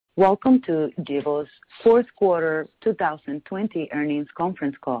Welcome to GEVO's fourth quarter 2020 earnings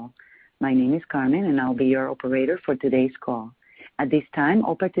conference call. My name is Carmen and I'll be your operator for today's call. At this time,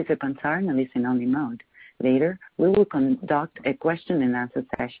 all participants are in a listen-only mode. Later, we will conduct a question and answer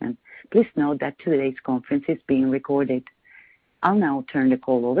session. Please note that today's conference is being recorded. I'll now turn the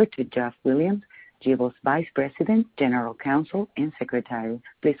call over to Jeff Williams, GEVO's Vice President, General Counsel, and Secretary.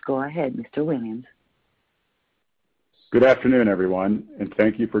 Please go ahead, Mr. Williams. Good afternoon, everyone, and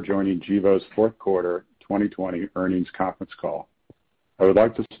thank you for joining GEVO's fourth quarter 2020 earnings conference call. I would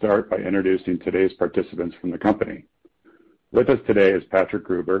like to start by introducing today's participants from the company. With us today is Patrick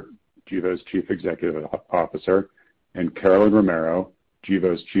Gruber, GEVO's Chief Executive Officer, and Carolyn Romero,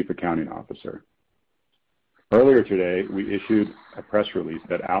 GEVO's Chief Accounting Officer. Earlier today, we issued a press release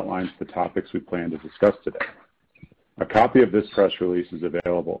that outlines the topics we plan to discuss today. A copy of this press release is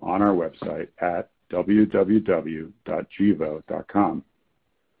available on our website at www.gevo.com.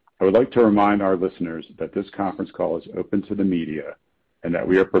 I would like to remind our listeners that this conference call is open to the media and that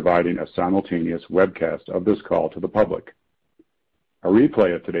we are providing a simultaneous webcast of this call to the public. A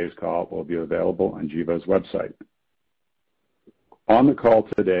replay of today's call will be available on GEVO's website. On the call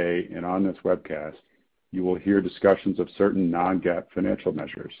today and on this webcast, you will hear discussions of certain non-GAAP financial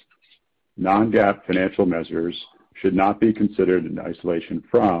measures. Non-GAAP financial measures should not be considered in isolation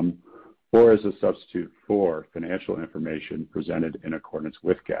from or as a substitute for financial information presented in accordance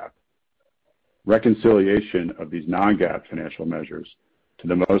with GAAP. Reconciliation of these non-GAAP financial measures to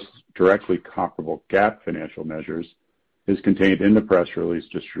the most directly comparable GAAP financial measures is contained in the press release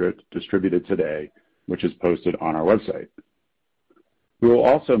distributed today, which is posted on our website. We will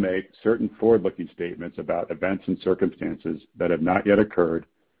also make certain forward-looking statements about events and circumstances that have not yet occurred,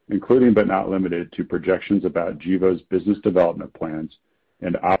 including but not limited to projections about GEVO's business development plans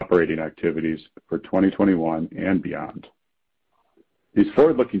and operating activities for 2021 and beyond. These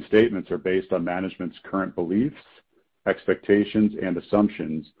forward-looking statements are based on management's current beliefs, expectations, and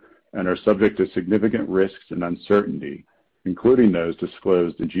assumptions, and are subject to significant risks and uncertainty, including those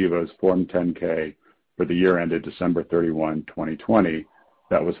disclosed in GEVO's Form 10-K for the year ended December 31, 2020,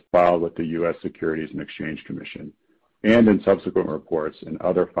 that was filed with the U.S. Securities and Exchange Commission, and in subsequent reports and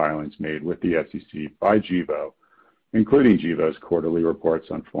other filings made with the SEC by GEVO, including GEVO's quarterly reports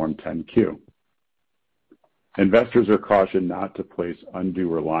on Form 10-Q. Investors are cautioned not to place undue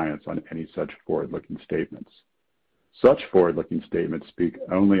reliance on any such forward-looking statements. Such forward-looking statements speak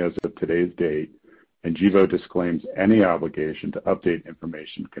only as of today's date, and GEVO disclaims any obligation to update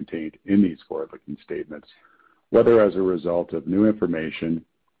information contained in these forward-looking statements, whether as a result of new information,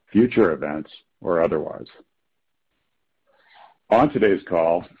 future events, or otherwise. On today's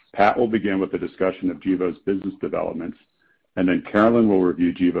call, Pat will begin with a discussion of GEVO's business developments, and then Carolyn will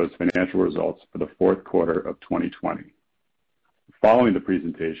review GEVO's financial results for the fourth quarter of 2020. Following the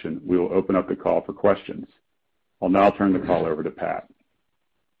presentation, we will open up the call for questions. I'll now turn the call over to Pat.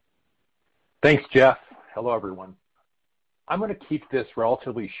 Thanks, Jeff. Hello, everyone. I'm going to keep this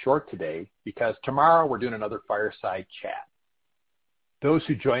relatively short today because tomorrow we're doing another fireside chat. Those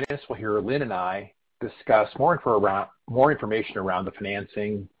who join us will hear Lynn and I discuss more information around the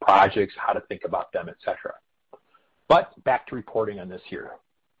financing, projects, how to think about them, etc. But back to reporting on this year.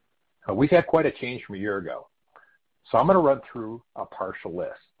 We've had quite a change from a year ago, so I'm going to run through a partial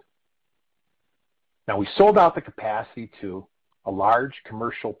list. Now, we sold out the capacity to a large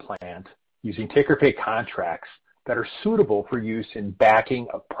commercial plant using take-or-pay contracts that are suitable for use in backing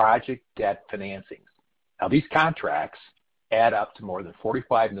of project debt financings. Now, these contracts add up to more than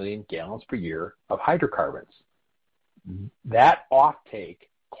 45 million gallons per year of hydrocarbons. That offtake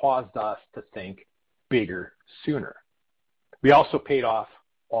caused us to think bigger sooner. We also paid off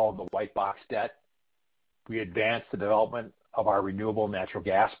all of the white box debt. We advanced the development of our renewable natural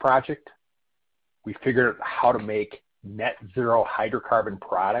gas project. We figured out how to make net zero hydrocarbon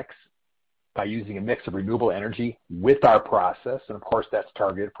products by using a mix of renewable energy with our process, and of course that's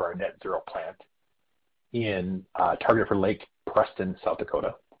targeted for our net zero plant targeted for Lake Preston, South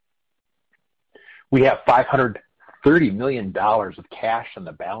Dakota. We have $530 million of cash on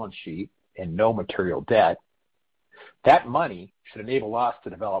the balance sheet and no material debt. That money should enable us to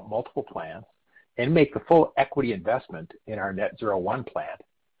develop multiple plants and make the full equity investment in our Net Zero 1 plant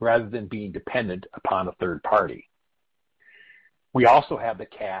rather than being dependent upon a third party. We also have the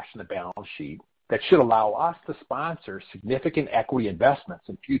cash in the balance sheet that should allow us to sponsor significant equity investments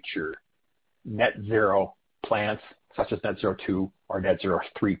in future net zero plants such as Net Zero 2 or Net Zero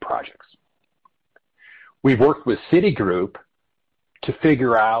 3 projects. We've worked with Citigroup to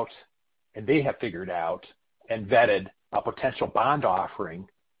figure out, and they have figured out and vetted a potential bond offering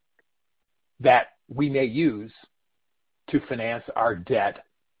that we may use to finance our debt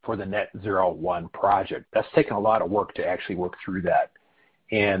for the Net Zero 1 project. That's taken a lot of work to actually work through that,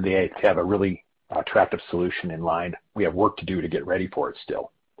 and they have a really attractive solution in line. We have work to do to get ready for it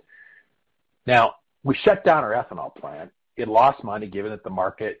still. Now, we shut down our ethanol plant. It lost money given that the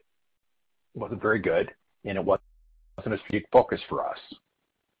market wasn't very good and it wasn't a strategic focus for us.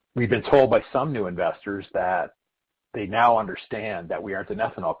 We've been told by some new investors that they now understand that we aren't an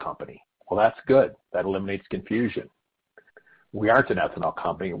ethanol company. Well, that's good. That eliminates confusion. We aren't an ethanol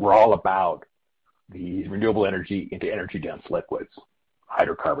company. We're all about the renewable energy into energy-dense liquids,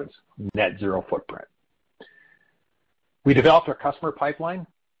 hydrocarbons, net zero footprint. We developed our customer pipeline.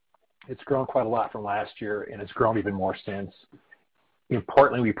 It's grown quite a lot from last year, and it's grown even more since.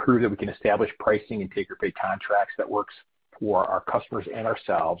 Importantly, we proved that we can establish pricing and take-or-pay contracts that works for our customers and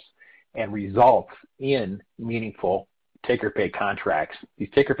ourselves and results in meaningful take-or-pay contracts. These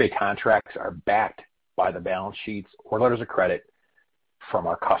take-or-pay contracts are backed by the balance sheets or letters of credit from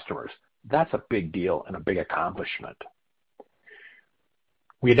our customers. That's a big deal and a big accomplishment.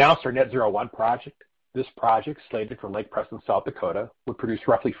 We announced our Net Zero 1 project. This project, slated for Lake Preston, South Dakota, would produce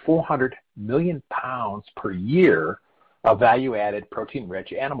roughly 400 million pounds per year of value-added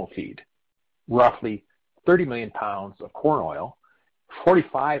protein-rich animal feed, roughly 30 million pounds of corn oil,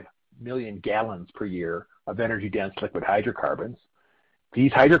 45 million gallons per year of energy-dense liquid hydrocarbons.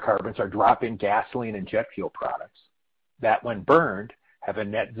 These hydrocarbons are drop-in gasoline and jet fuel products that, when burned, have a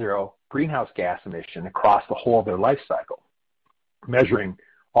net zero greenhouse gas emission across the whole of their life cycle, measuring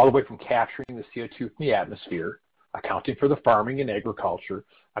all the way from capturing the CO2 from the atmosphere, accounting for the farming and agriculture,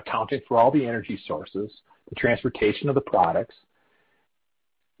 accounting for all the energy sources, the transportation of the products.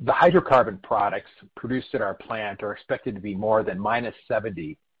 The hydrocarbon products produced at our plant are expected to be more than minus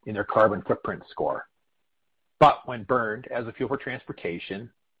 70 in their carbon footprint score. But when burned as a fuel for transportation,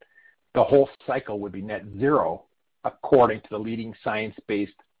 the whole cycle would be net zero according to the leading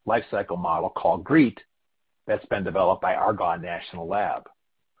science-based life cycle model called GREET that's been developed by Argonne National Lab.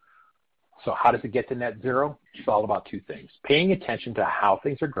 So how does it get to net zero? It's all about two things. Paying attention to how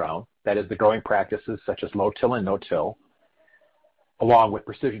things are grown, that is the growing practices such as low-till and no-till, along with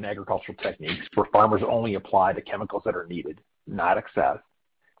precision agricultural techniques where farmers only apply the chemicals that are needed, not excess.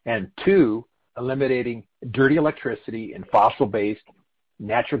 And two, eliminating dirty electricity and fossil-based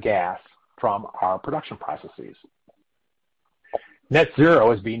natural gas from our production processes. Net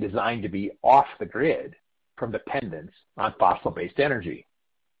zero is being designed to be off the grid from dependence on fossil-based energy.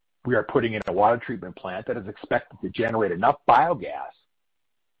 We are putting in a water treatment plant that is expected to generate enough biogas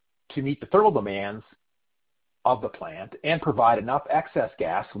to meet the thermal demands of the plant and provide enough excess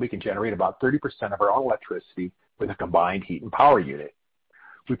gas so we can generate about 30% of our own electricity with a combined heat and power unit.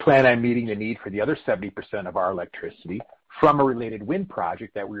 We plan on meeting the need for the other 70% of our electricity from a related wind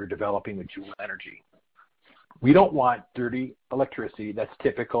project that we are developing with Joule Energy. We don't want dirty electricity that's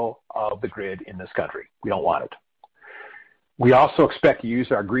typical of the grid in this country. We don't want it. We also expect to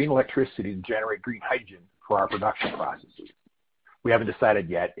use our green electricity to generate green hydrogen for our production processes. We haven't decided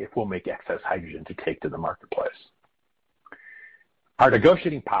yet if we'll make excess hydrogen to take to the marketplace. Our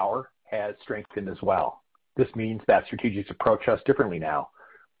negotiating power has strengthened as well. This means that strategics approach us differently now.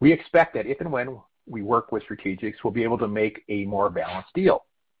 We expect that if and when we work with strategics, we'll be able to make a more balanced deal.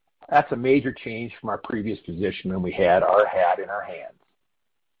 That's a major change from our previous position when we had our hat in our hands.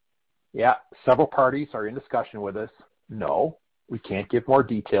 Yeah, several parties are in discussion with us. No, we can't give more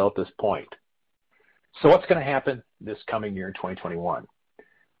detail at this point. So what's going to happen this coming year in 2021?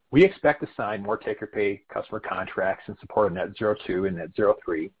 We expect to sign more take-or-pay customer contracts in support of Net Zero 2 and Net Zero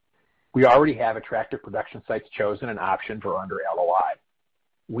 3. We already have attractive production sites chosen and optioned or under LOI.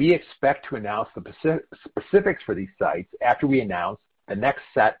 We expect to announce the specifics for these sites after we announce the next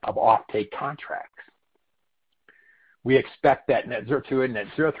set of offtake contracts. We expect that Net Zero 2 and Net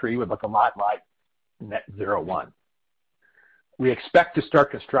Zero 3 would look a lot like Net Zero 1. We expect to start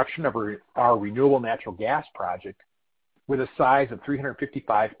construction of our renewable natural gas project with a size of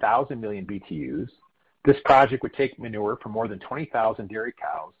 355,000 million BTUs. This project would take manure from more than 20,000 dairy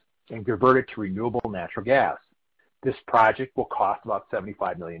cows and convert it to renewable natural gas. This project will cost about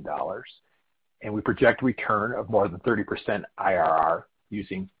 $75 million, and we project a return of more than 30% IRR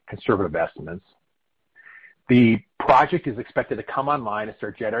using conservative estimates. The project is expected to come online and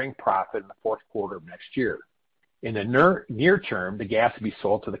start generating profit in the fourth quarter of next year. In the near term, the gas will be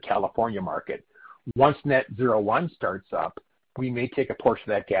sold to the California market. Once Net Zero 1 starts up, we may take a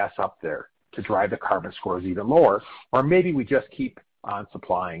portion of that gas up there to drive the carbon scores even lower, or maybe we just keep on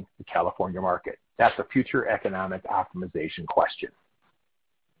supplying the California market. That's a future economic optimization question.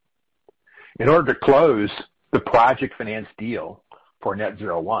 In order to close the project finance deal for Net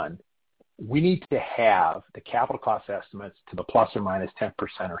Zero 1, we need to have the capital cost estimates to the plus or minus 10%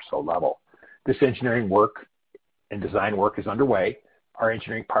 or so level. This engineering work and design work is underway. Our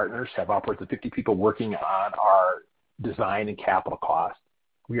engineering partners have upwards of 50 people working on our design and capital costs.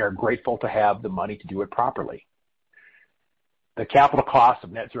 We are grateful to have the money to do it properly. The capital cost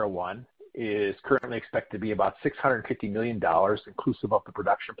of Net Zero 1 is currently expected to be about $650 million, inclusive of the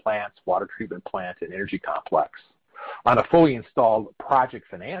production plants, water treatment plant, and energy complex. On a fully installed project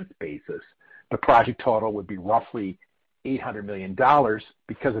finance basis, the project total would be roughly $800 million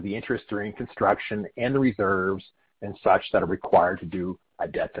because of the interest during construction and the reserves and such that are required to do a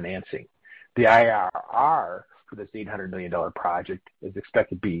debt financing. The IRR for this $800 million project is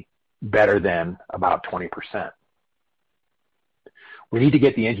expected to be better than about 20%. We need to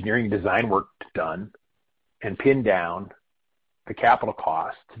get the engineering and design work done and pin down the capital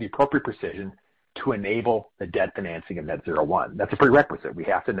costs to the appropriate precision to enable the debt financing of Net Zero 1. That's a prerequisite. We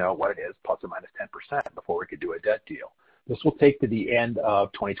have to know what it is, plus or minus 10%, before we could do a debt deal. This will take to the end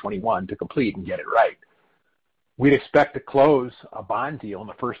of 2021 to complete and get it right. We'd expect to close a bond deal in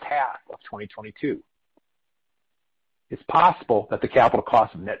the first half of 2022. It's possible that the capital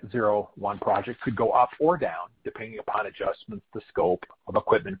cost of Net Zero 1 project could go up or down depending upon adjustments to scope of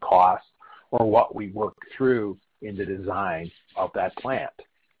equipment costs or what we work through in the design of that plant.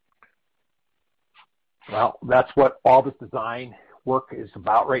 Well, that's what all this design work is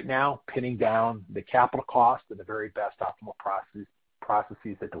about right now, pinning down the capital cost and the very best optimal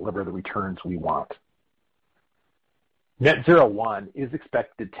processes that deliver the returns we want. Net Zero 1 is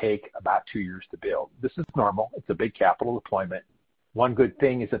expected to take about 2 years to build. This is normal. It's a big capital deployment. One good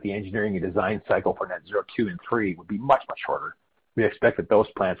thing is that the engineering and design cycle for Net Zero 2 and 3 would be much, much shorter. We expect that those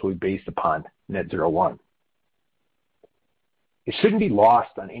plants will be based upon Net Zero 1. It shouldn't be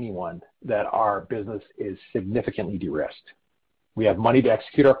lost on anyone that our business is significantly de-risked. We have money to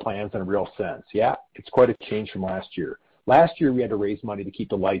execute our plans in a real sense. Yeah, it's quite a change from last year. Last year, we had to raise money to keep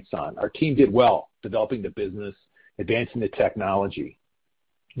the lights on. Our team did well developing the business, advancing the technology.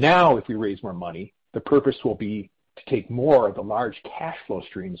 Now, if we raise more money, the purpose will be to take more of the large cash flow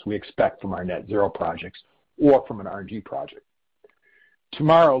streams we expect from our net zero projects or from an RNG project.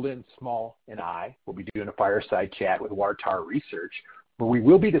 Tomorrow, Lynn Small and I will be doing a fireside chat with Water Tower Research, where we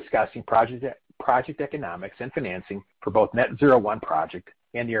will be discussing project economics and financing for both Net Zero 1 project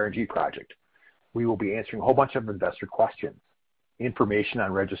and the RNG project. We will be answering a whole bunch of investor questions. Information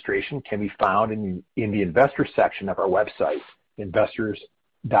on registration can be found in the investor section of our website,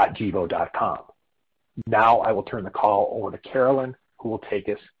 investors.gevo.com. Now I will turn the call over to Carolyn, who will take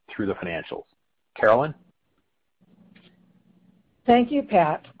us through the financials. Carolyn? Thank you,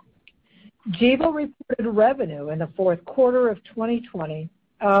 Pat. GEVO reported revenue in the fourth quarter of 2020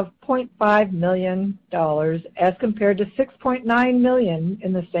 of $0.5 million as compared to $6.9 million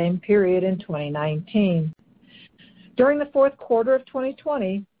in the same period in 2019. During the fourth quarter of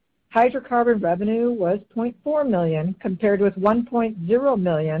 2020, hydrocarbon revenue was $0.4 million compared with $1.0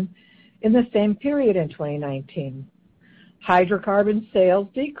 million in the same period in 2019. Hydrocarbon sales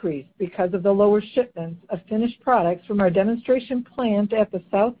decreased because of the lower shipments of finished products from our demonstration plant at the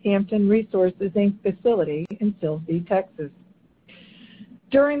Southampton Resources Inc. facility in Silsbee, Texas.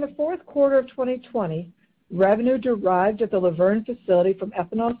 During the fourth quarter of 2020, revenue derived at the Laverne facility from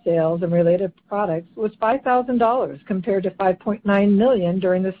ethanol sales and related products was $5,000 compared to $5.9 million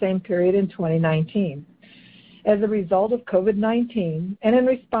during the same period in 2019. As a result of COVID-19 and in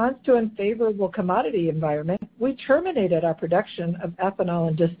response to an unfavorable commodity environment, we terminated our production of ethanol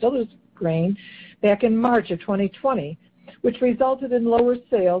and distillers grain back in March of 2020, which resulted in lower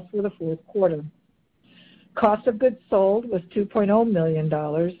sales for the fourth quarter. Cost of goods sold was $2.0 million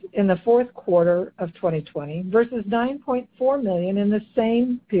in the fourth quarter of 2020 versus $9.4 million in the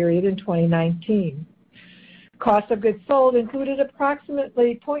same period in 2019. Cost of goods sold included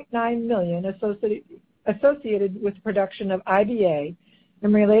approximately $0.9 million associated with production of IBA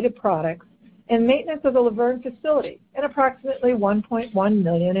and related products and maintenance of the Laverne facility, and approximately $1.1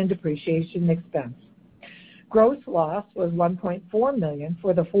 million in depreciation expense. Gross loss was $1.4 million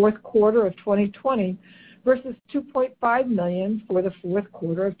for the fourth quarter of 2020 versus $2.5 million for the fourth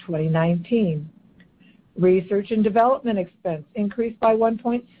quarter of 2019. Research and development expense increased by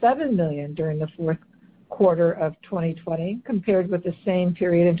 $1.7 million during the fourth quarter of 2020 compared with the same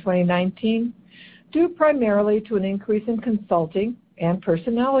period in 2019, due primarily to an increase in consulting and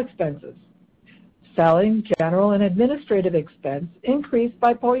personnel expenses. Selling, general, and administrative expense increased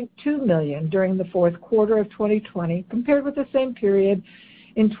by $0.2 million during the fourth quarter of 2020 compared with the same period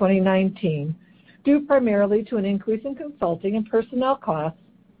in 2019, due primarily to an increase in consulting and personnel costs,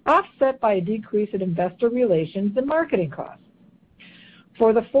 offset by a decrease in investor relations and marketing costs.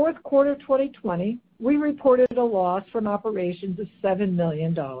 For the fourth quarter 2020, we reported a loss from operations of $7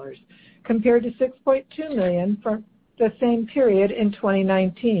 million, compared to $6.2 million for the same period in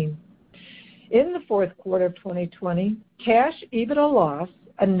 2019. In the fourth quarter of 2020, cash EBITDA loss,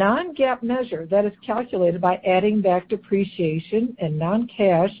 a non-GAAP measure that is calculated by adding back depreciation and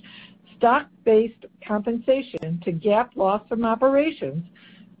non-cash stock-based compensation to GAAP loss from operations,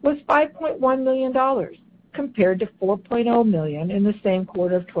 was $5.1 million, compared to $4.0 million in the same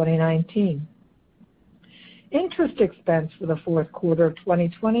quarter of 2019. Interest expense for the fourth quarter of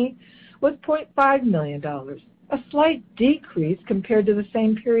 2020 was $0.5 million, a slight decrease compared to the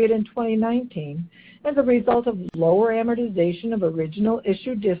same period in 2019 as a result of lower amortization of original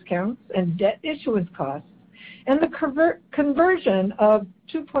issue discounts and debt issuance costs, and the conversion of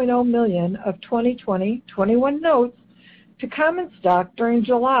 $2.0 million of 2020-21 notes to common stock during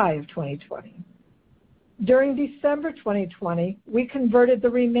July of 2020. During December 2020, we converted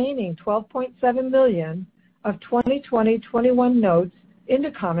the remaining $12.7 million of 2020-21 notes into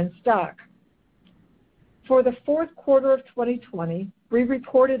common stock. For the fourth quarter of 2020, we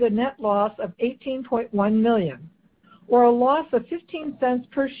reported a net loss of $18.1 million, or a loss of 15 cents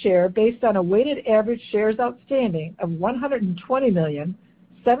per share based on a weighted average shares outstanding of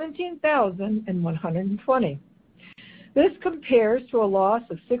 120,017,120. This compares to a loss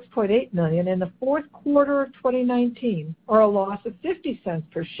of $6.8 million in the fourth quarter of 2019, or a loss of 50 cents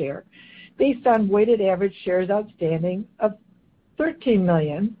per share based on weighted average shares outstanding of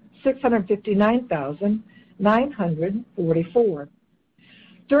 13,659,944.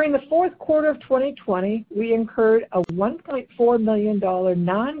 During the fourth quarter of 2020, we incurred a $1.4 million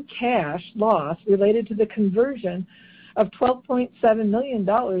non-cash loss related to the conversion of $12.7 million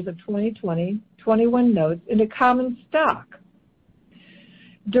of 2020-21 notes into common stock.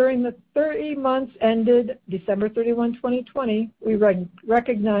 During the 30 months ended December 31, 2020, we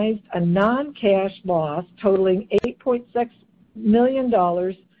recognized a non-cash loss totaling $8.6 million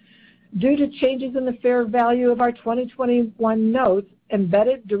due to changes in the fair value of our 2021 notes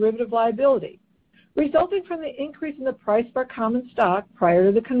embedded derivative liability, resulting from the increase in the price of our common stock prior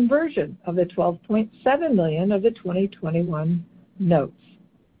to the conversion of the $12.7 million of the 2021 notes.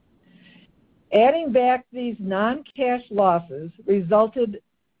 Adding back these non-cash losses resulted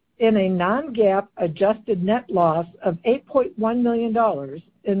in a non-GAAP adjusted net loss of $8.1 million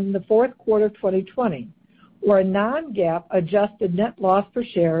in the fourth quarter of 2020, or a non-GAAP adjusted net loss per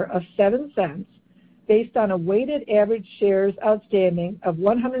share of 7 cents based on a weighted average shares outstanding of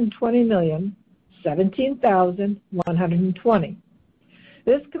 120,017,120.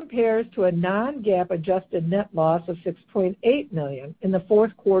 This compares to a non-GAAP adjusted net loss of $6.8 million in the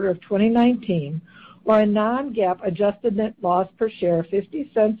fourth quarter of 2019, or a non-GAAP adjusted net loss per share of 50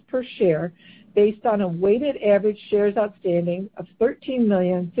 cents per share based on a weighted average shares outstanding of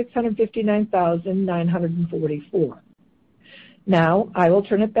 13,659,944. Now, I will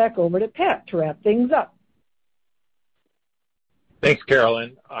turn it back over to Pat to wrap things up. Thanks,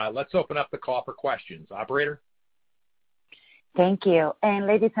 Carolyn. Let's open up the call for questions. Operator? Thank you. And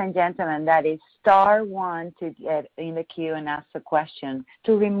ladies and gentlemen, that is *1 to get in the queue and ask a question.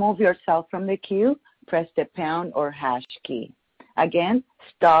 To remove yourself from the queue, press the pound or hash key. Again,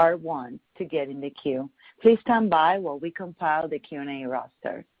 *1 to get in the queue. Please stand by while we compile the Q&A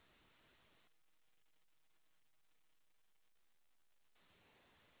roster.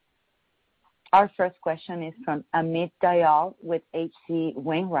 Our first question is from Amit Dayal with H.C.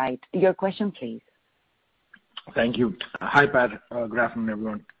 Wainwright. Your question, please. Thank you. Hi, Pat. Good afternoon,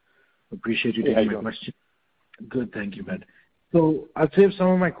 everyone. Appreciate you taking my question. Good, thank you, Pat. So I'll save some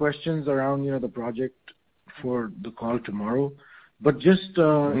of my questions around, the project for the call tomorrow. But just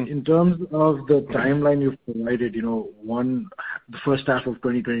in terms of the timeline you've provided, the first half of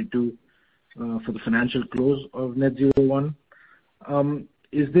 2022 for the financial close of Net Zero 1,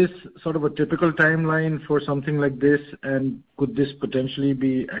 is this sort of a typical timeline for something like this, and could this potentially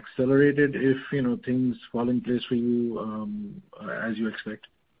be accelerated if, things fall in place for you as you expect?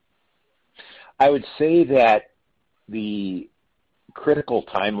 I would say that the critical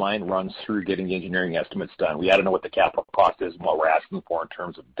timeline runs through getting the engineering estimates done. We got to know what the capital cost is and what we're asking for in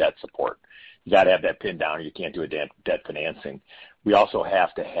terms of debt support. You got to have that pinned down, or you can't do a debt financing. We also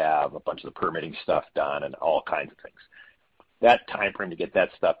have to have a bunch of the permitting stuff done and all kinds of things. That time frame to get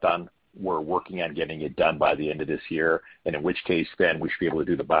that stuff done, we're working on getting it done by the end of this year, and in which case then we should be able to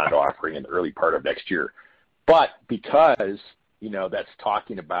do the bond offering in the early part of next year. But because, that's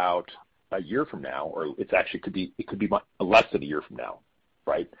talking about a year from now, or it could be less than a year from now,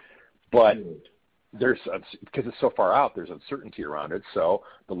 right? But because it's so far out, there's uncertainty around it. So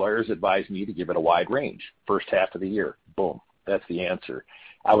the lawyers advise me to give it a wide range. First half of the year, boom. That's the answer.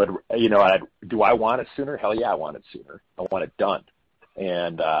 Do I want it sooner? Hell yeah, I want it sooner. I want it done.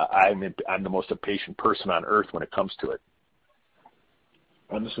 And I'm the most impatient person on earth when it comes to it.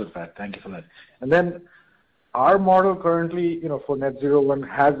 Understood, Pat. Thank you for that. And then our model currently, for Net Zero 1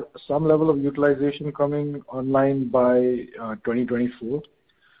 has some level of utilization coming online by 2024.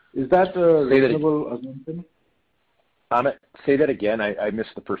 Is that a reasonable assumption? Amit, say that again. I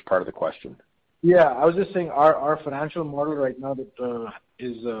missed the first part of the question. Yeah, I was just saying our financial model right now that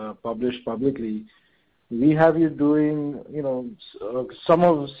is published publicly, we have you doing,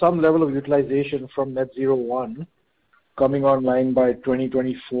 some level of utilization from Net Zero 1 coming online by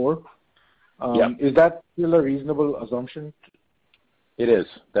 2024. Yep. Is that still a reasonable assumption? It is.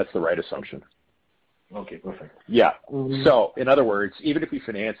 That's the right assumption. Okay, perfect. Yeah. So, in other words, even if we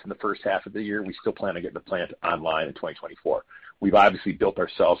finance in the first half of the year, we still plan on getting the plant online in 2024. We've obviously built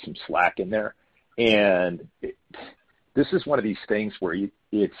ourselves some slack in there. And this is one of these things where you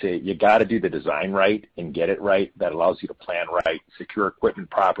got to do the design right and get it right. That allows you to plan right, secure equipment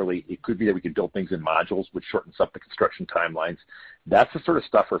properly. It could be that we could build things in modules, which shortens up the construction timelines. That's the sort of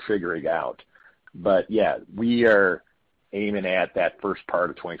stuff we're figuring out. But yeah, we are aiming at that first part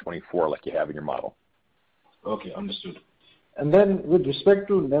of 2024 like you have in your model. Okay, understood. And then with respect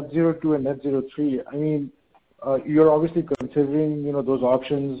to Net Zero 2 and Net Zero 3, I mean, you're obviously considering, those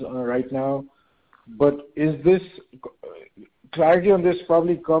options right now. But is this clarity on this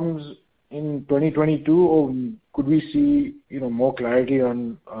probably comes in 2022, or could we see, more clarity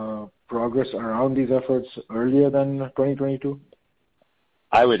on progress around these efforts earlier than 2022?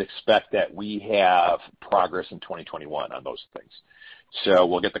 I would expect that we have progress in 2021 on those things. So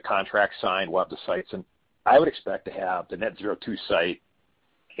we'll get the contract signed, we'll have the sites, and I would expect to have the Net Zero 2 site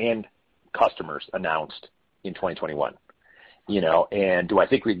and customers announced in 2021. And do I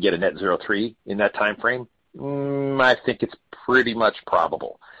think we can get a Net Zero 3 in that time frame? I think it's pretty much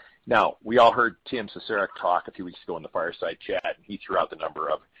probable. Now, we all heard Tim Cesarek talk a few weeks ago in the fireside chat, and he threw out the number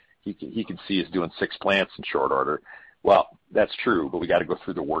of, he can see us doing 6 plants in short order. Well, that's true, but we got to go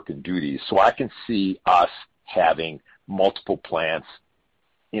through the work and do these. So I can see us having multiple plants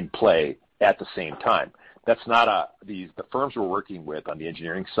in play at the same time. That's not the firms we're working with on the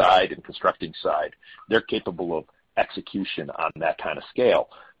engineering side and constructing side, they're capable of execution on that kind of scale.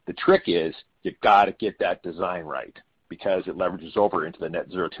 The trick is you've got to get that design right because it leverages over into the Net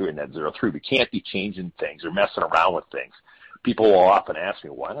Zero 2 and Net Zero 3. We can't be changing things or messing around with things. People will often ask me,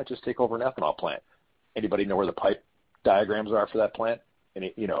 why not just take over an ethanol plant? Anybody know where the pipe diagrams are for that plant? And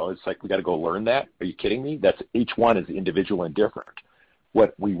it's like, we got to go learn that. Are you kidding me? Each one is individual and different.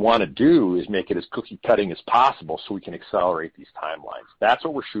 What we want to do is make it as cookie cutting as possible so we can accelerate these timelines. That's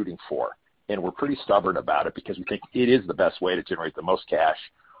what we're shooting for. And we're pretty stubborn about it because we think it is the best way to generate the most cash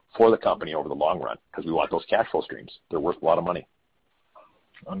for the company over the long run because we want those cash flow streams. They're worth a lot of money.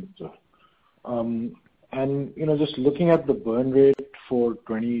 Understood. And, just looking at the burn rate for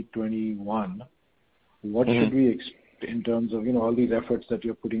 2021, what should we expect in terms of, all these efforts that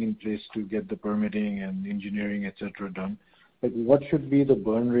you're putting in place to get the permitting and engineering, et cetera, done? Like, what should be the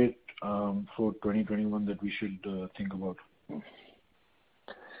burn rate for 2021 that we should think about?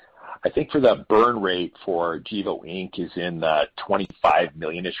 I think for the burn rate for GEVO Inc. is in the 25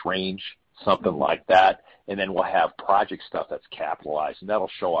 million-ish range, something like that. And then we'll have project stuff that's capitalized, and that'll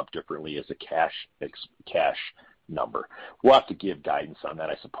show up differently as a cash number. We'll have to give guidance on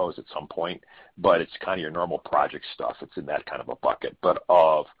that, I suppose, at some point, but it's kind of your normal project stuff. It's in that kind of a bucket. But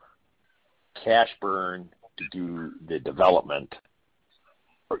of cash burn to do the development,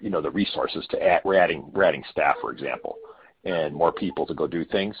 or, the resources to add, we're adding staff, for example, and more people to go do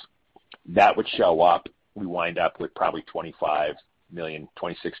things. That would show up. We wind up with probably 25 million,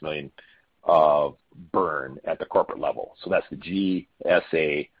 26 million of burn at the corporate level. So that's the G,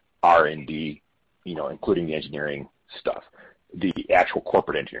 SA, R&D, including the engineering stuff, the actual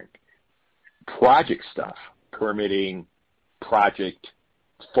corporate engineering. Project stuff, permitting,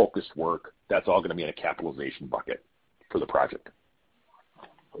 project-focused work, that's all going to be in a capitalization bucket for the project.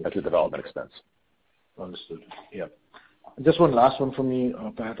 That's a development expense. Understood. Yeah. Just one last one for me,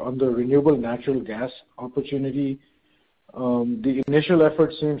 Pat. On the renewable natural gas opportunity, the initial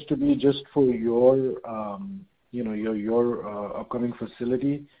effort seems to be just for your upcoming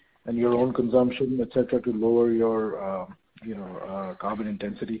facility and your own consumption, et cetera, to lower your, carbon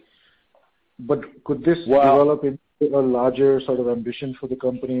intensity. But could this develop into a larger sort of ambition for the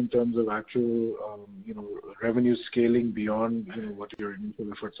company in terms of actual, revenue scaling beyond, what your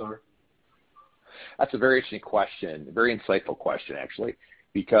initial efforts are? That's a very interesting question, a very insightful question, actually.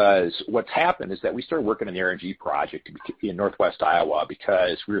 because what's happened is that we started working on the RNG project in Northwest Iowa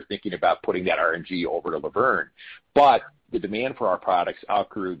because we were thinking about putting that RNG over to Laverne. But the demand for our products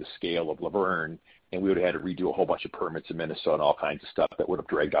outgrew the scale of Laverne, and we would have had to redo a whole bunch of permits in Minnesota and all kinds of stuff that would have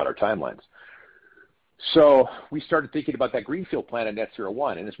dragged out our timelines. So we started thinking about that greenfield plant at Net Zero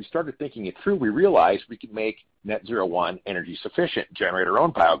 1, and as we started thinking it through, we realized we could make Net Zero 1 energy sufficient, generate our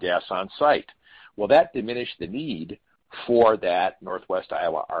own biogas on site. Well, that diminished the need for that Northwest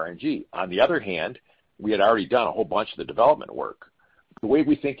Iowa RNG. On the other hand, we had already done a whole bunch of the development work. The way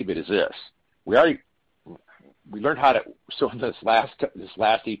we think of it is this: we learned how to. So in this last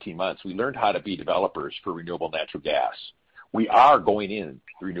 18 months, we learned how to be developers for renewable natural gas. We are going in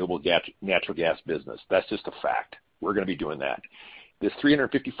the renewable natural gas business. That's just a fact. We're going to be doing that. This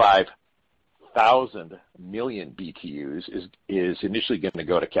 355,000 million BTUs is initially going to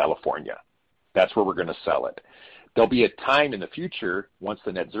go to California. That's where we're going to sell it. There'll be a time in the future once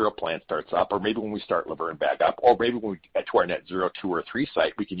the Net Zero plant starts up, or maybe when we start Laverne back up, or maybe when we get to our Net Zero 2 or 3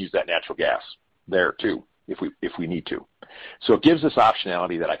 site, we can use that natural gas there too, if we need to. So it gives us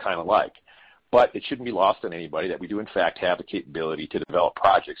optionality that I kind of like. But it shouldn't be lost on anybody that we do, in fact, have the capability to develop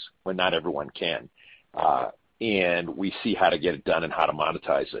projects when not everyone can. And we see how to get it done and how to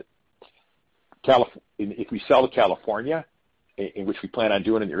monetize it. If we sell to California, in which we plan on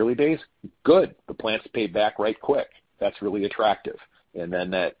doing in the early days, good. The plant's paid back right quick. That's really attractive. And then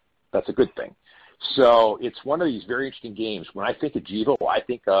that's a good thing. So it's one of these very interesting games. When I think of GEVO, I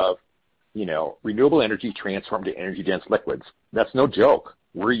think of, renewable energy transformed to energy-dense liquids. That's no joke.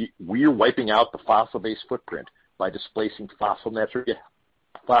 We're wiping out the fossil-based footprint by displacing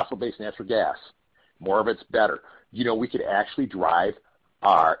fossil-based natural gas. More of it's better. We could actually drive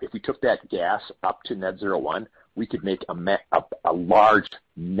if we took that gas up to Net Zero 1, we could make a large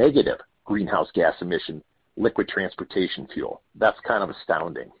negative greenhouse gas emission liquid transportation fuel. That's kind of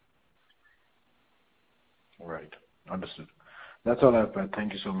astounding. Right. Understood. That's all I have, Pat.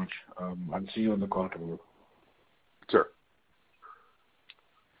 Thank you so much. I'll see you on the call tomorrow. Sure.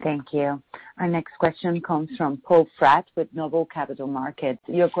 Thank you. Our next question comes from Paul Fratt with Noble Capital Markets.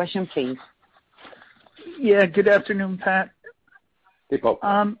 Your question, please. Yeah, good afternoon, Pat. Hey, Paul.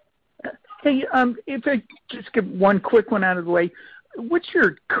 If I just get one quick one out of the way, what's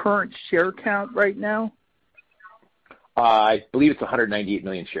your current share count right now? I believe it's 198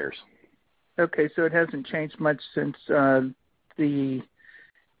 million shares. Okay, so it hasn't changed much since the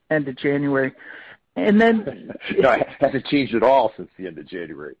end of January. And then no, it hasn't changed at all since the end of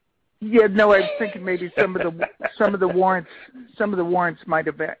January. Yeah, no, I was thinking maybe some of the warrants might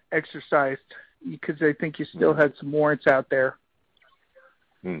have exercised, because I think you still had some warrants out there.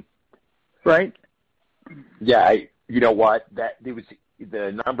 Right? Yeah, you know what?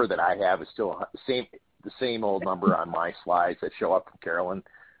 The number that I have is still the same old number on my slides that show up from Carolyn.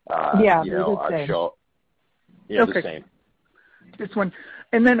 Yeah, the same. Okay. The same. This one.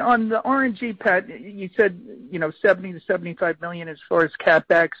 And then on the RNG, Pat, you said, 70 to 75 million as far as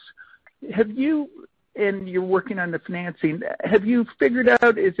CapEx. And you're working on the financing, have you figured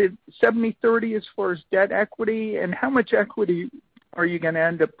out, is it 70-30 as far as debt equity, and how much equity are you going to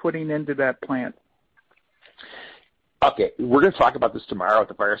end up putting into that plant? Okay, we're going to talk about this tomorrow at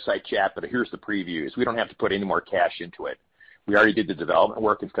the fireside chat, but here's the previews. We don't have to put any more cash into it. We already did the development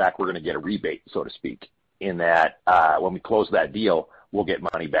work. In fact, we're going to get a rebate, so to speak, in that when we close that deal, we'll get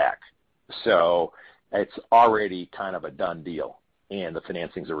money back. So it's already kind of a done deal, and the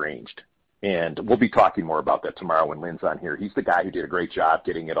financing's arranged. And we'll be talking more about that tomorrow when Lynn's on here. He's the guy who did a great job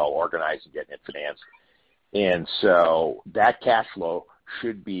getting it all organized and getting it financed. And so that cash flow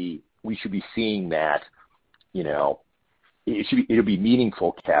we should be seeing that, it'll be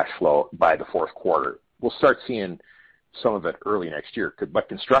meaningful cash flow by the fourth quarter. We'll start seeing some of it early next year, but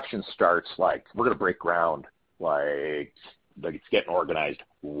construction starts we're going to break ground like it's getting organized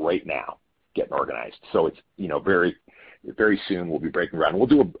right now, So it's, very, very soon we'll be breaking ground.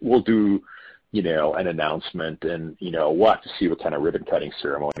 We'll do an announcement, and we'll have to see what kind of ribbon cutting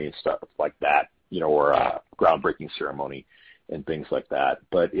ceremony and stuff like that, or a groundbreaking ceremony and things like that.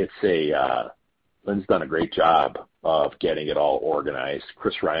 But Lynn's done a great job of getting it all organized.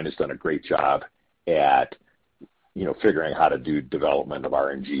 Chris Ryan has done a great job at figuring how to do development of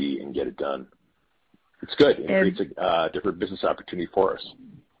RNG and get it done. It's good. It creates a different business opportunity for us.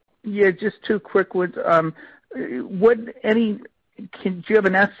 Yeah, just two quick ones. Do you have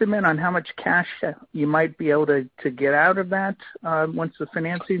an estimate on how much cash you might be able to get out of that once the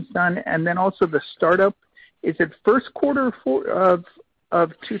financing's done? And then also the startup, is it first quarter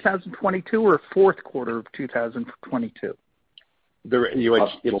of 2022 or fourth quarter of 2022?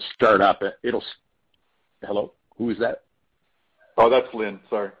 It'll start up. Hello? Who is that? Oh, that's Lynn.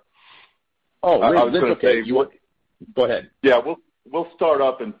 Sorry. Oh, Lynn, I was going to say. Go ahead. Yeah, we'll start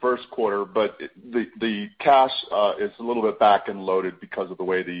up in first quarter, but the cash is a little bit back and loaded because of the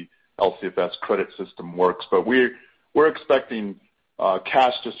way the LCFS credit system works. But we're expecting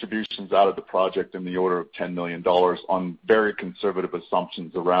cash distributions out of the project in the order of $10 million on very conservative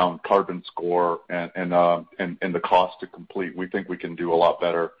assumptions around carbon score and the cost to complete. We think we can do a lot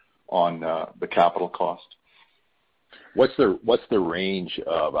better on the capital cost. What's the range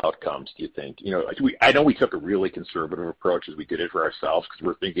of outcomes, do you think? I know we took a really conservative approach as we did it for ourselves because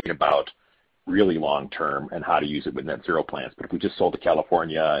we're thinking about really long term and how to use it with net zero plants. But if we just sold to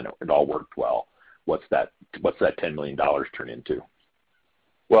California and it all worked well, what's that $10 million turn into?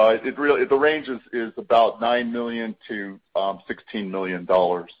 Well, the range is about $9 million to $16 million,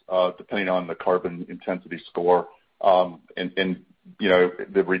 depending on the carbon intensity score. And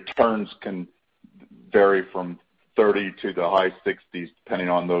the returns can vary from 30 to the high 60s, depending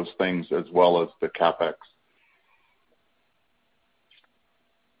on those things, as well as the CapEx.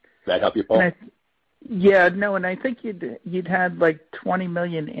 Does that help you, Paul? And I think you'd had like 20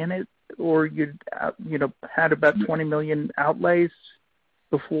 million in it, or you'd had about 20 million outlays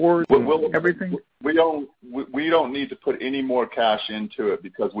before everything. We don't need to put any more cash into it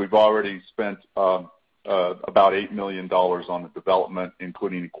because we've already spent about $8 million on the development,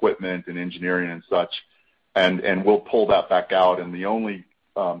 including equipment and engineering and such. And we'll pull that back out. And the only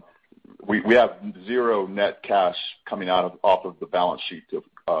we have zero net cash coming off of the balance sheet to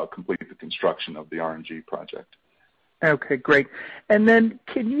complete the construction of the RNG project. Okay, great. And then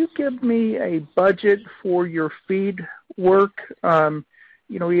can you give me a budget for your feed work?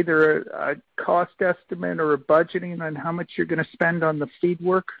 Either a cost estimate or a budgeting on how much you're going to spend on the feed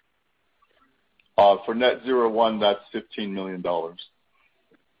work? For Net Zero 1, that's $15 million.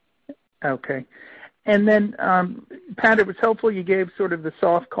 Okay. And then, Pat, it was helpful you gave sort of the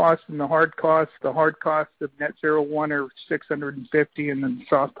soft costs and the hard costs. The hard costs of Net Zero 1 are $650, and then the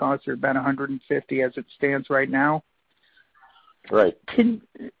soft costs are about $150 as it stands right now. Right. And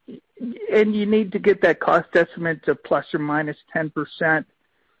you need to get that cost estimate to plus or minus 10%.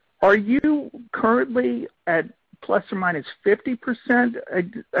 Are you currently at plus or minus 50%?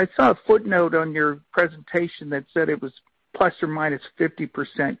 I saw a footnote on your presentation that said it was plus or minus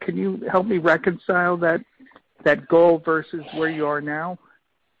 50%. Can you help me reconcile that goal versus where you are now?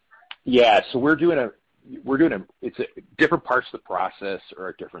 Yeah, so we're doing different parts of the process are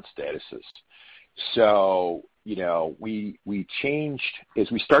at different statuses. So, we changed as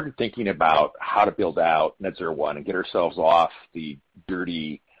we started thinking about how to build out Net Zero 1 and get ourselves off the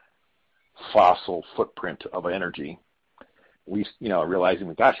dirty fossil footprint of energy. We,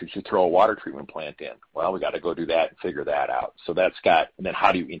 realizing, gosh, we should throw a water treatment plant in. Well, we got to go do that and figure that out. So and then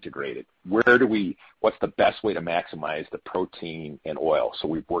how do you integrate it? What's the best way to maximize the protein and oil? So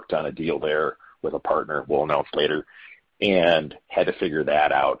we've worked on a deal there with a partner we'll announce later and had to figure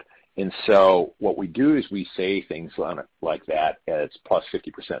that out. And so what we do is we say things on it like that as plus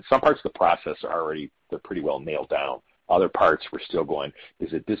 50%. Some parts of the process they're pretty well nailed down. Other parts we're still going,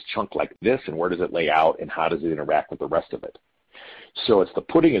 is it this chunk like this, and where does it lay out, and how does it interact with the rest of it? So it's the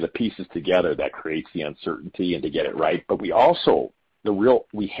putting of the pieces together that creates the uncertainty and to get it right. But we also,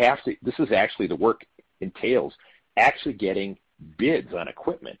 this is actually the work entails actually getting bids on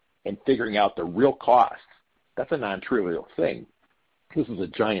equipment and figuring out the real costs. That's a non-trivial thing. This is a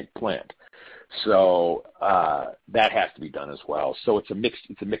giant plant. So that has to be done as well. So it's a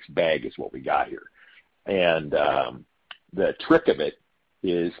mixed bag is what we got here. And the trick of it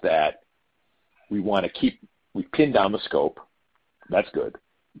is that we pinned down the scope. That's good.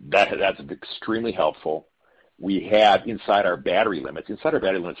 That's extremely helpful. We have inside our battery limits for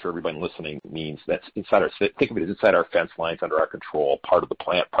everybody listening means that's think of it as inside our fence lines, under our control, part of the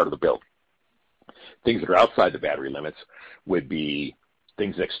plant, part of the build. Things that are outside the battery limits would be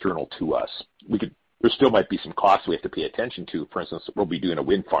things external to us. There still might be some costs we have to pay attention to. For instance, we'll be doing a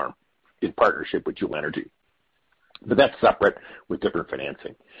wind farm in partnership with Juhl Energy. But that's separate with different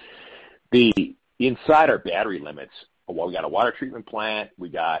financing. Inside our battery limits, we got a water treatment plant, we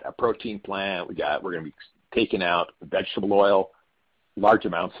got a protein plant, we're going to be taking out vegetable oil, large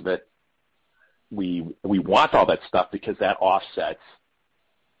amounts of it. We want all that stuff because that offsets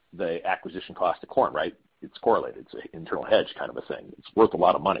the acquisition cost of corn, right? It's correlated. It's an internal hedge kind of a thing. It's worth a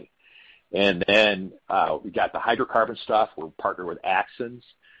lot of money. And then we got the hydrocarbon stuff. We're partnered with Axens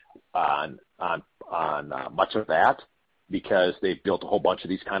on much of that because they've built a whole bunch of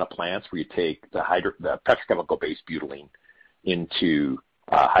these kind of plants where you take the petrochemical-based butylene into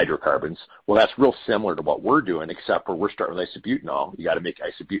hydrocarbons. Well, that's real similar to what we're doing, except for we're starting with isobutanol. You got to make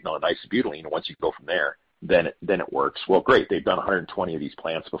isobutanol and isobutylene, and once you go from there, then it works. Well, great. They've done 120 of these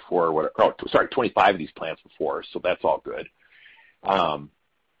plants before. 25 of these plants before. So that's all good.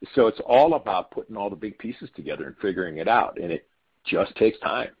 So it's all about putting all the big pieces together and figuring it out. And it just takes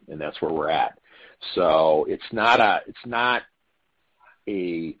time. And that's where we're at. So it's not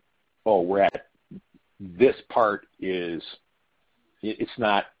we're at this part is, it's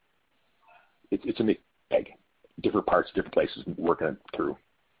a mixed bag. Different parts, different places, working it through.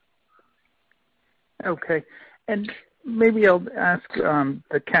 Okay. And maybe I'll ask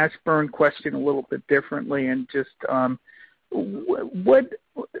the cash burn question a little bit differently, and just what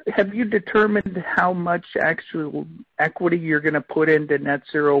have you determined how much actual equity you're going to put into Net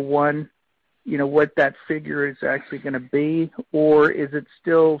Zero 1? You know, what that figure is actually going to be, or is it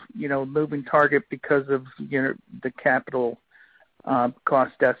still, moving target because of, the capital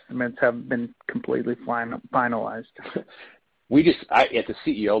cost estimates haven't been completely finalized? At the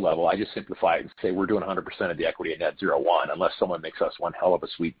CEO level, I just simplify it and say we're doing 100% of the equity at Net Zero 1 unless someone makes us one hell of a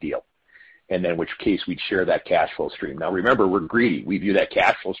sweet deal. And then in which case we'd share that cash flow stream. Now remember, we're greedy. We view that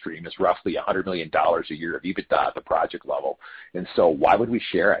cash flow stream as roughly $100 million a year of EBITDA at the project level. And so why would we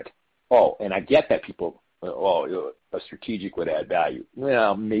share it? Oh, and I get that people, a strategic would add value.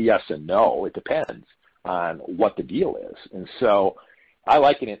 Well, yes and no. It depends on what the deal is. And so I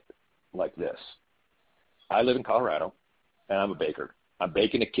liken it like this. I live in Colorado, and I'm a baker. I'm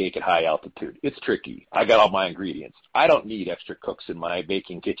baking a cake at high altitude. It's tricky. I got all my ingredients. I don't need extra cooks in my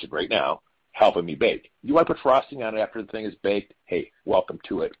baking kitchen right now helping me bake. You want to put frosting on it after the thing is baked? Hey, welcome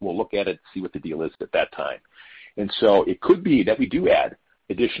to it. We'll look at it, see what the deal is at that time. And so it could be that we do add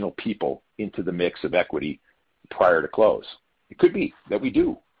additional people into the mix of equity prior to close. It could be that we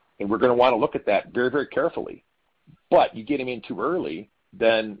do, and we're going to want to look at that very, very carefully. But you get them in too early,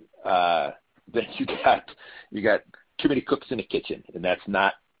 then you got too many cooks in the kitchen, and that's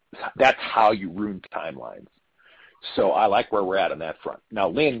how you ruin timelines. So I like where we're at on that front. Now,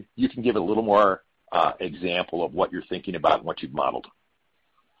 Lynn, you can give a little more example of what you're thinking about and what you've modeled.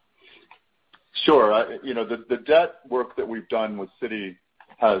 Sure. The debt work that we've done with Citi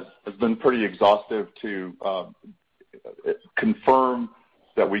has been pretty exhaustive to confirm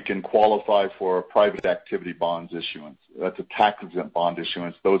that we can qualify for a private activity bonds issuance. That's a tax-exempt bond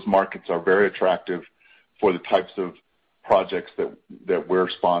issuance. Those markets are very attractive for the types of projects that we're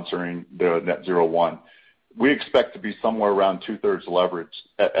sponsoring, the Net Zero 1. We expect to be somewhere around 2/3 leverage.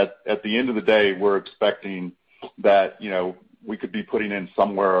 At the end of the day, we're expecting that, we could be putting in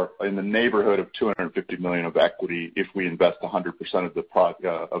somewhere in the neighborhood of $250 million of equity if we invest 100%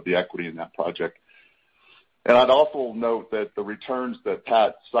 of the equity in that project. And I'd also note that the returns that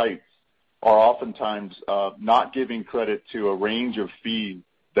Pat cites are oftentimes not giving credit to a range of fees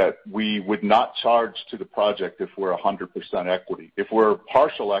that we would not charge to the project if we're 100% equity. If we're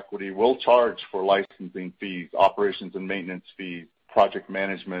partial equity, we'll charge for licensing fees, operations and maintenance fees, project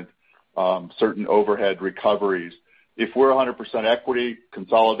management, certain overhead recoveries. If we're 100% equity,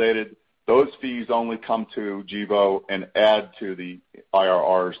 consolidated, those fees only come to GEVO and add to the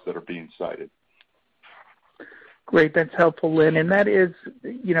IRRs that are being cited. Great, that's helpful, Lynn. And that is,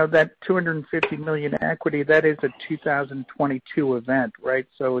 that $250 million equity, that is a 2022 event, right?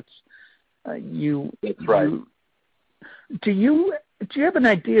 So it's That's right. Do you have an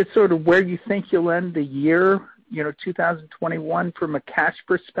idea sort of where you think you'll end the year? 2021 from a cash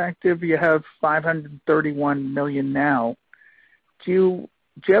perspective, you have $531 million now. Do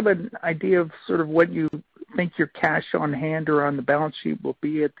you have an idea of sort of what you think your cash on hand or on the balance sheet will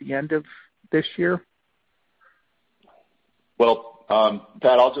be at the end of this year? Well,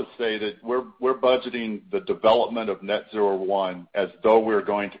 Pat, I'll just say that we're budgeting the development of Net Zero 1 as though we're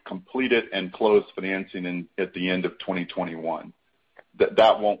going to complete it and close financing at the end of 2021.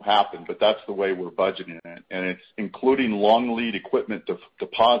 That won't happen, but that's the way we're budgeting it. And it's including long lead equipment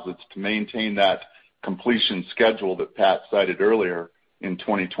deposits to maintain that completion schedule that Pat cited earlier in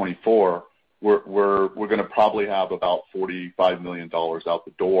 2024. We're going to probably have about $45 million out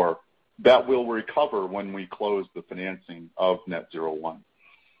the door that will recover when we close the financing of Net Zero 1.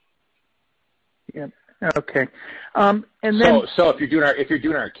 Yeah. Okay. And then, so if you're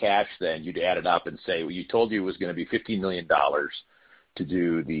doing our cash, then you'd add it up and say, well, you told you it was going to be $15 million to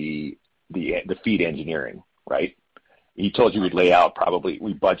do the FEED engineering, right? He told you we'd lay out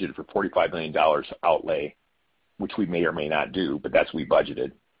we budgeted for $45 million outlay, which we may or may not do, but that's what we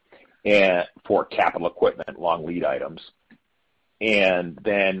budgeted, and for capital equipment, long lead items. And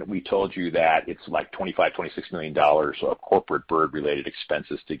then we told you that it's like $26 million of corporate bird-related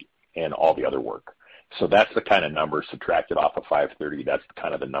expenses and all the other work. So that's the kind of number subtracted off of 530. That's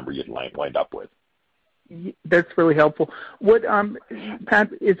kind of the number you'd wind up with. That's really helpful. What,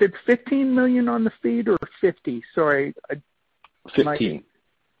 Pat, is it $15 million on the feed or 50? Sorry. 15.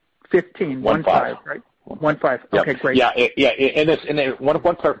 15, 1-5, right? 1-5. Yep. Okay, great. Yeah, and then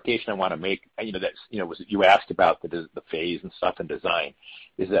one clarification I want to make, was you asked about the phase and stuff and design,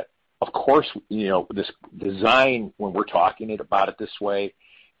 is that, of course, this design, when we're talking about it this way,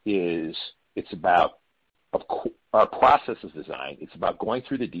 it's about, our process is design. It's about going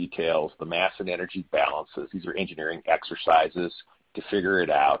through the details, the mass and energy balances. These are engineering exercises to figure it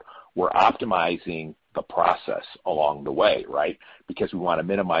out. We're optimizing the process along the way, right? Because we want to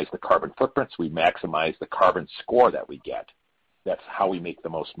minimize the carbon footprints. We maximize the carbon score that we get. That's how we make the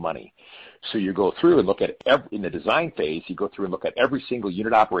most money. So you go through and look at in the design phase, you go through and look at every single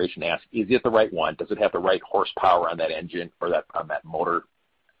unit operation, ask, is it the right one? Does it have the right horsepower on that engine or on that motor?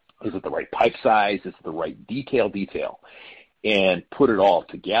 Is it the right pipe size? Is it the right detail? And put it all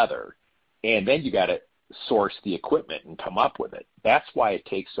together. And then you got to source the equipment and come up with it. That's why it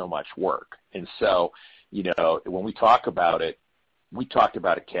takes so much work. And so, when we talk about it, we talked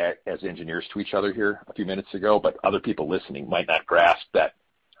about it as engineers to each other here a few minutes ago, but other people listening might not grasp that,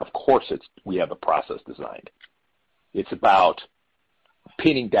 of course, we have a process designed. It's about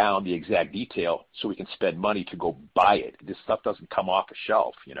pinning down the exact detail so we can spend money to go buy it. This stuff doesn't come off a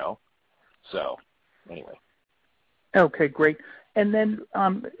shelf, So, anyway. Okay, great. And then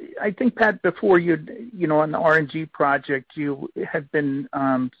I think, Pat, before on the RNG project, you had been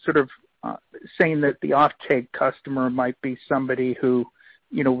saying that the offtake customer might be somebody who,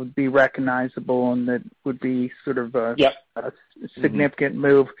 would be recognizable and that would be sort of a significant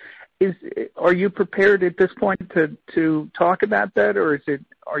move. Are you prepared at this point to talk about that, or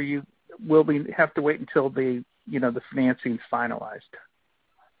will we have to wait until the financing's finalized?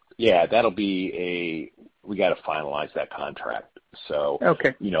 Yeah, we got to finalize that contract. So,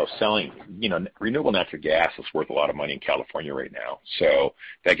 okay. Selling, renewable natural gas is worth a lot of money in California right now. So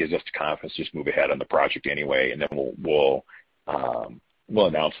that gives us the confidence to just move ahead on the project anyway, and then we'll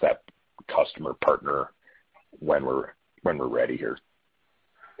announce that customer partner when we're ready here.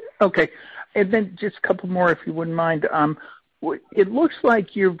 Okay. And then just a couple more, if you wouldn't mind. It looks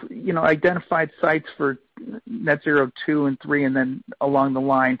like you've, identified sites for Net Zero 2 and 3 and then along the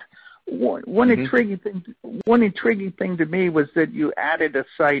line. One intriguing thing to me was that you added a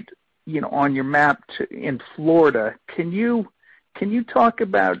site, on your map in Florida. Can you talk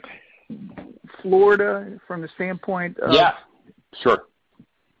about Florida from the standpoint of... Yeah, sure.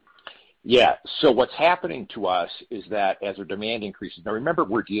 Yeah. So what's happening to us is that as our demand increases, now remember,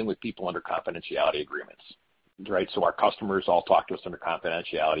 we're dealing with people under confidentiality agreements, right? So our customers all talk to us under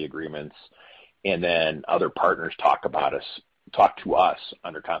confidentiality agreements, and then other partners talk to us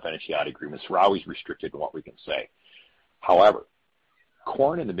under confidentiality agreements. We're always restricted in what we can say. However,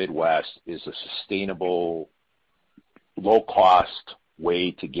 corn in the Midwest is a sustainable, low-cost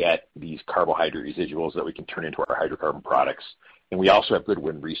way to get these carbohydrate residuals that we can turn into our hydrocarbon products. And we also have good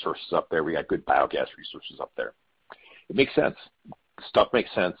wind resources up there. We got good biogas resources up there. It makes sense. Stuff makes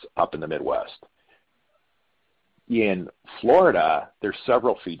sense up in the Midwest. In Florida, there's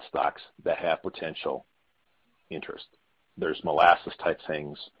several feedstocks that have potential interest. There's molasses-type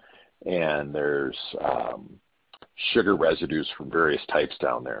things, and there's sugar residues from various types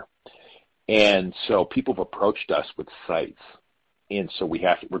down there. And so people have approached us with sites. And so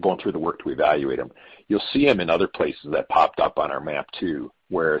we're going through the work to evaluate them. You'll see them in other places that popped up on our map too,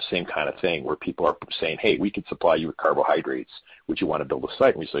 where same kind of thing, where people are saying, hey, we could supply you with carbohydrates. Would you want to build a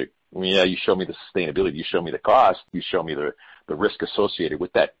site? And we say, well, yeah, you show me the sustainability, you show me the cost, you show me the risk associated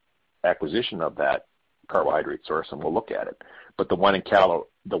with that acquisition of that carbohydrate source, and we'll look at it. But the one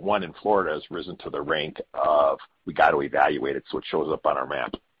in Florida has risen to the rank of we got to evaluate it so it shows up on our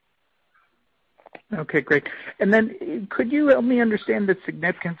map. Okay, great. And then could you help me understand the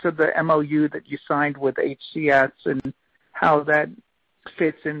significance of the MOU that you signed with HCS and how that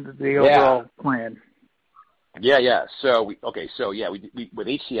fits into the overall plan? Yeah. So with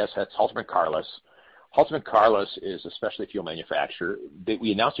HCS, that's Haltermann Carless. Haltermann Carless is a specialty fuel manufacturer.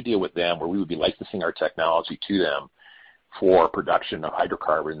 We announced a deal with them where we would be licensing our technology to them for production of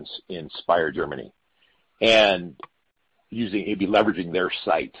hydrocarbons in Speyer, Germany, and it'd be leveraging their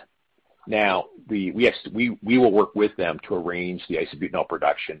site. Now, we will work with them to arrange the isobutanol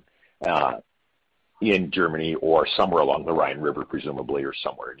production in Germany or somewhere along the Rhine River, presumably, or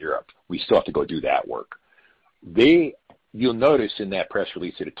somewhere in Europe. We still have to go do that work. You'll notice in that press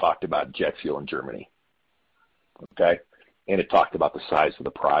release that it talked about jet fuel in Germany, okay? And it talked about the size of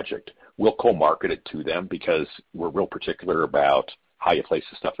the project. We'll co-market it to them because we're real particular about how you place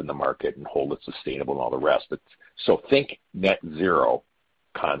the stuff in the market and hold it sustainable and all the rest. So think net zero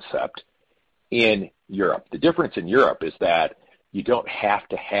concept in Europe. The difference in Europe is that you don't have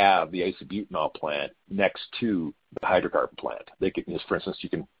to have the isobutanol plant next to the hydrocarbon plant. They can, for instance, you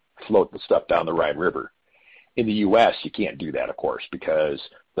can float the stuff down the Rhine River. In the U.S., you can't do that, of course, because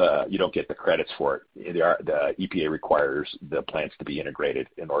you don't get the credits for it. The EPA requires the plants to be integrated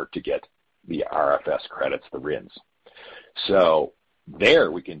in order to get the RFS credits, the RINs. So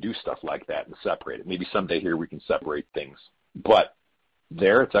there we can do stuff like that and separate it. Maybe someday here we can separate things. But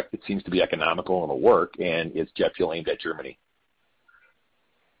there it seems to be economical and it'll work, and it's jet fuel aimed at Germany.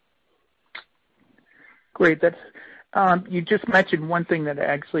 Great. That's you just mentioned one thing that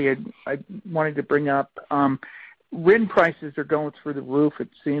actually I wanted to bring up. RIN prices are going through the roof, it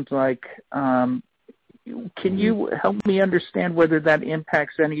seems like. Can you help me understand whether that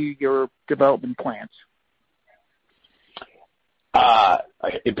impacts any of your development plans?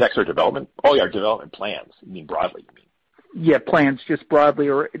 Impacts our development? Oh, yeah, our development plans. You mean broadly, you mean? Yeah, plans just broadly,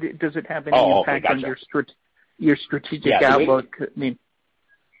 or does it have any impact on your strategic outlook?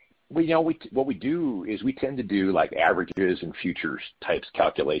 What we do is we tend to do like averages and futures types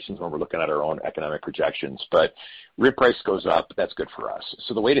calculations when we're looking at our own economic projections. But RIN price goes up, that's good for us.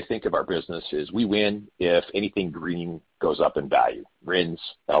 So the way to think of our business is we win if anything green goes up in value. RINs,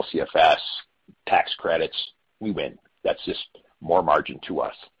 LCFS, tax credits, we win. That's just more margin to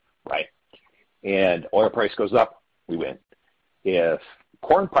us, right? And oil price goes up, we win. If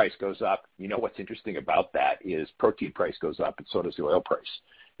corn price goes up, you know what's interesting about that is protein price goes up and so does the oil price.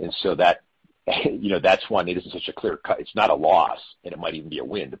 And so that, that's one, it isn't such a clear cut. It's not a loss, and it might even be a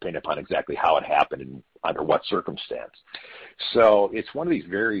win, depending upon exactly how it happened and under what circumstance. So it's one of these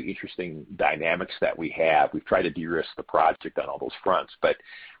very interesting dynamics that we have. We've tried to de-risk the project on all those fronts. But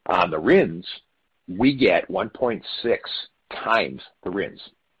on the RINs, we get 1.6 times the RINs.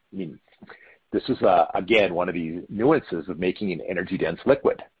 I mean, this is, again, one of the nuances of making an energy-dense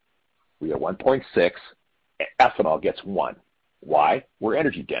liquid. We get 1.6, ethanol gets 1. Why? We're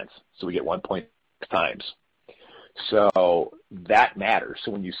energy dense, so we get 1.6 times. So that matters.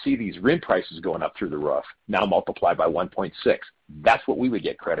 So when you see these RIN prices going up through the roof, now multiply by 1.6, that's what we would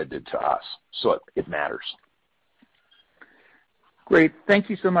get credited to us. So it matters. Great. Thank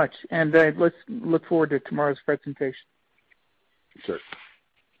you so much. And let's look forward to tomorrow's presentation. Sure.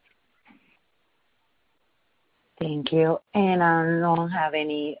 Thank you. And I don't have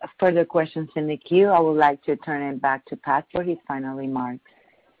any further questions in the queue. I would like to turn it back to Pat for his final remarks.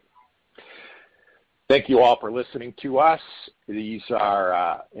 Thank you all for listening to us. These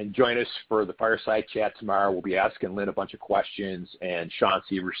are, and join us for the fireside chat tomorrow. We'll be asking Lynn a bunch of questions, and Sean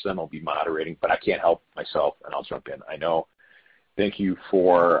Severson will be moderating, but I can't help myself, and I'll jump in. I know. Thank you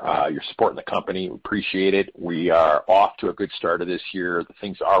for your support in the company. We appreciate it. We are off to a good start of this year. The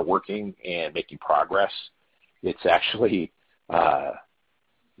things are working and making progress. It's actually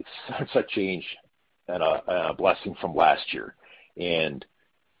it's a change and a blessing from last year. And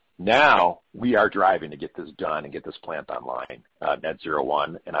now we are driving to get this done and get this plant online, Net Zero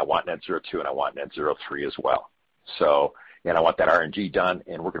 1, and I want Net Zero 2, and I want Net Zero 3 as well. So, and I want that RNG done,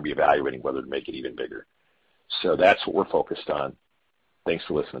 and we're going to be evaluating whether to make it even bigger. So that's what we're focused on. Thanks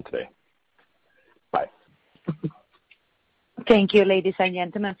for listening today. Bye. Thank you, ladies and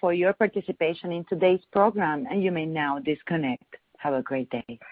gentlemen, for your participation in today's program, and you may now disconnect. Have a great day.